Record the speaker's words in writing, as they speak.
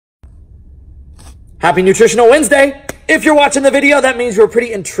Happy Nutritional Wednesday. If you're watching the video, that means you're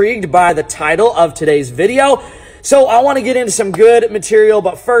pretty intrigued by the title of today's video. So I want to get into some good material,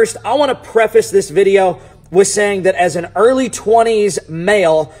 but first I want to preface this video with saying that as an early 20s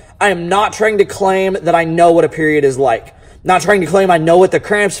male, I am not trying to claim that I know what a period is like. Not trying to claim I know what the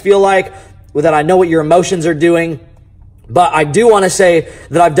cramps feel like, or that I know what your emotions are doing. But I do want to say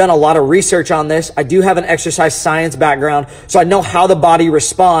that I've done a lot of research on this. I do have an exercise science background, so I know how the body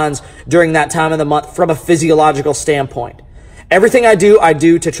responds during that time of the month from a physiological standpoint. Everything I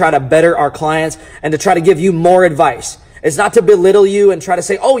do to try to better our clients and to try to give you more advice. It's not to belittle you and try to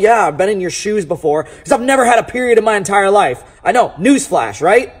say, oh yeah, I've been in your shoes before, because I've never had a period in my entire life. I know, newsflash,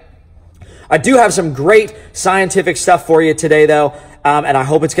 right? I do have some great scientific stuff for you today though. And I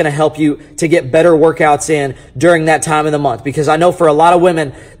hope it's going to help you to get better workouts in during that time of the month. Because I know for a lot of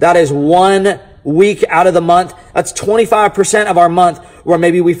women, that is 1 week out of the month. That's 25% of our month where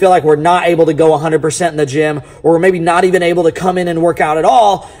maybe we feel like we're not able to go 100% in the gym, or we're maybe not even able to come in and work out at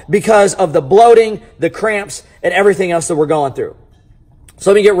all because of the bloating, the cramps, and everything else that we're going through. So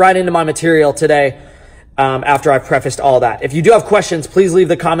let me get right into my material today after I've prefaced all that. If you do have questions, please leave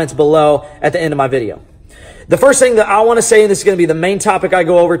the comments below at the end of my video. The first thing that I want to say, and this is going to be the main topic I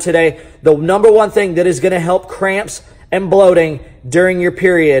go over today, the number one thing that is going to help cramps and bloating during your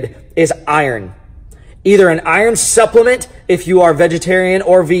period is iron. Either an iron supplement if you are vegetarian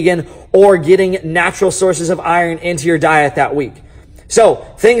or vegan, or getting natural sources of iron into your diet that week. So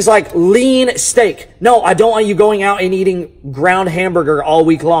things like lean steak. No, I don't want you going out and eating ground hamburger all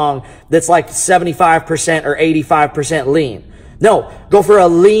week long that's like 75% or 85% lean. No, go for a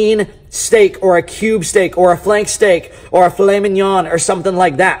lean steak or a cube steak or a flank steak or a filet mignon or something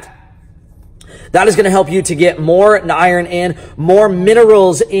like that. That is going to help you to get more iron in, more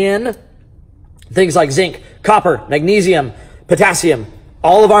minerals in, things like zinc, copper, magnesium, potassium.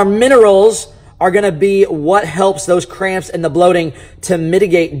 All of our minerals are going to be what helps those cramps and the bloating to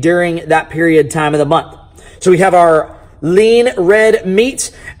mitigate during that period time of the month. So we have our lean red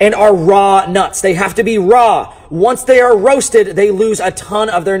meats and our raw nuts. They have to be raw. Once they are roasted, they lose a ton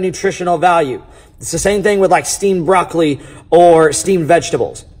of their nutritional value. It's the same thing with like steamed broccoli or steamed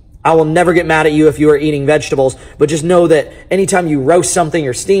vegetables. I will never get mad at you if you are eating vegetables, but just know that anytime you roast something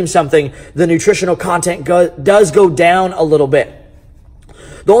or steam something, the nutritional content does go down a little bit.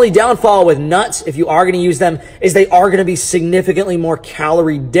 The only downfall with nuts, if you are going to use them, is they are going to be significantly more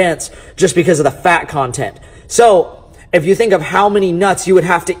calorie dense just because of the fat content. So if you think of how many nuts you would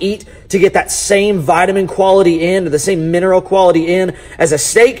have to eat to get that same vitamin quality in, or the same mineral quality in as a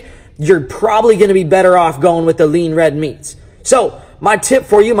steak, you're probably going to be better off going with the lean red meats. So my tip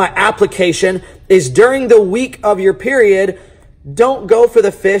for you, my application, is during the week of your period, don't go for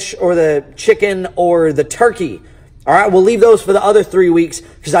the fish or the chicken or the turkey. All right, we'll leave those for the other 3 weeks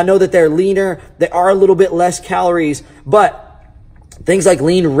because I know that they're leaner. They are a little bit less calories, but things like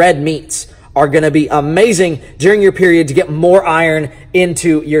lean red meats are going to be amazing during your period to get more iron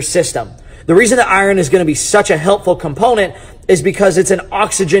into your system. The reason that iron is going to be such a helpful component is because it's an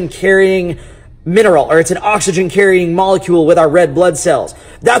oxygen carrying mineral, or it's an oxygen carrying molecule with our red blood cells.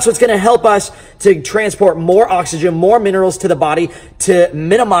 That's what's going to help us to transport more oxygen, more minerals to the body to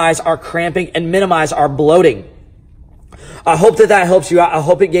minimize our cramping and minimize our bloating. I hope that that helps you out. I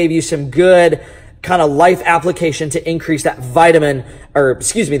hope it gave you some good kind of life application to increase that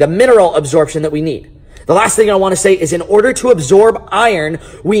the mineral absorption that we need. The last thing I want to say is in order to absorb iron,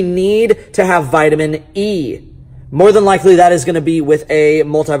 we need to have vitamin E. More than likely, that is going to be with a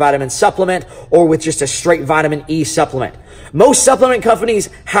multivitamin supplement or with just a straight vitamin E supplement. Most supplement companies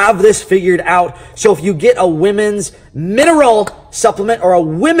have this figured out. So if you get a women's mineral supplement or a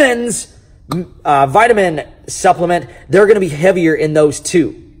women's vitamin supplement, they're going to be heavier in those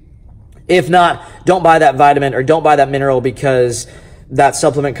too. If not, don't buy that vitamin or don't buy that mineral because that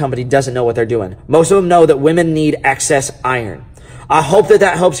supplement company doesn't know what they're doing. Most of them know that women need excess iron. I hope that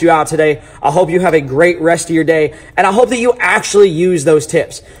that helps you out today. I hope you have a great rest of your day. And I hope that you actually use those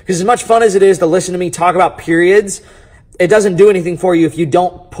tips. Because as much fun as it is to listen to me talk about periods, it doesn't do anything for you if you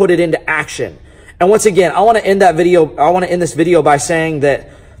don't put it into action. And once again, I want to end this video by saying that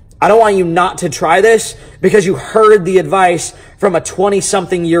I don't want you not to try this because you heard the advice from a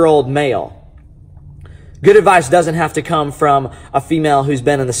 20-something-year-old male. Good advice doesn't have to come from a female who's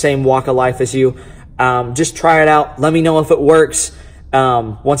been in the same walk of life as you. Just try it out. Let me know if it works.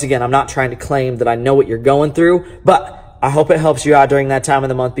 Once again, I'm not trying to claim that I know what you're going through, but I hope it helps you out during that time of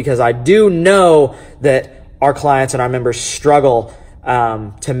the month because I do know that our clients and our members struggle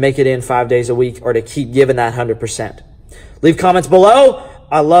to make it in 5 days a week or to keep giving that 100%. Leave comments below.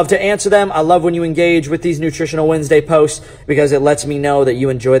 I love to answer them. I love when you engage with these Nutritional Wednesday posts because it lets me know that you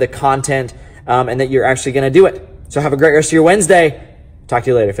enjoy the content and that you're actually going to do it. So have a great rest of your Wednesday. Talk to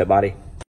you later, Fit Body.